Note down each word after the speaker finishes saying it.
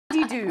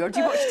do? Or do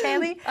you watch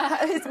telly?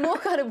 It's more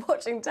kind of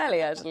watching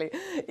telly, actually.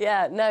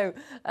 Yeah, no,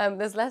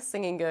 there's less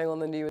singing going on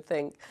than you would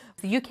think.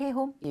 The UK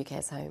home?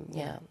 UK's home,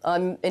 yeah.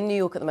 I'm in New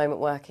York at the moment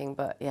working,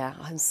 but yeah,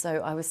 I was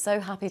so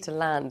happy to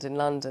land in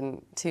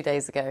London 2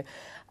 days ago,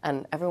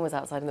 and everyone was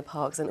outside in the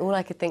parks, and all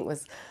I could think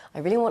was, I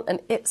really want an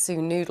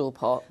Itsu noodle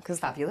pot, because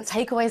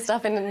takeaway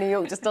stuff in New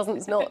York just doesn't,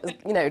 it's not,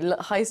 you know,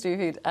 high street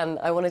food, and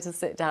I wanted to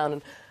sit down,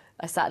 and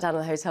I sat down in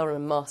the hotel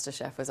room and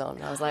MasterChef was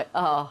on. I was like,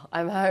 oh,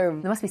 I'm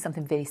home. There must be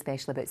something very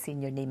special about seeing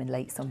your name in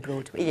lights on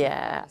Broadway.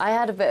 Yeah, I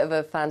had a bit of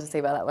a fantasy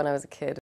about that when I was a kid.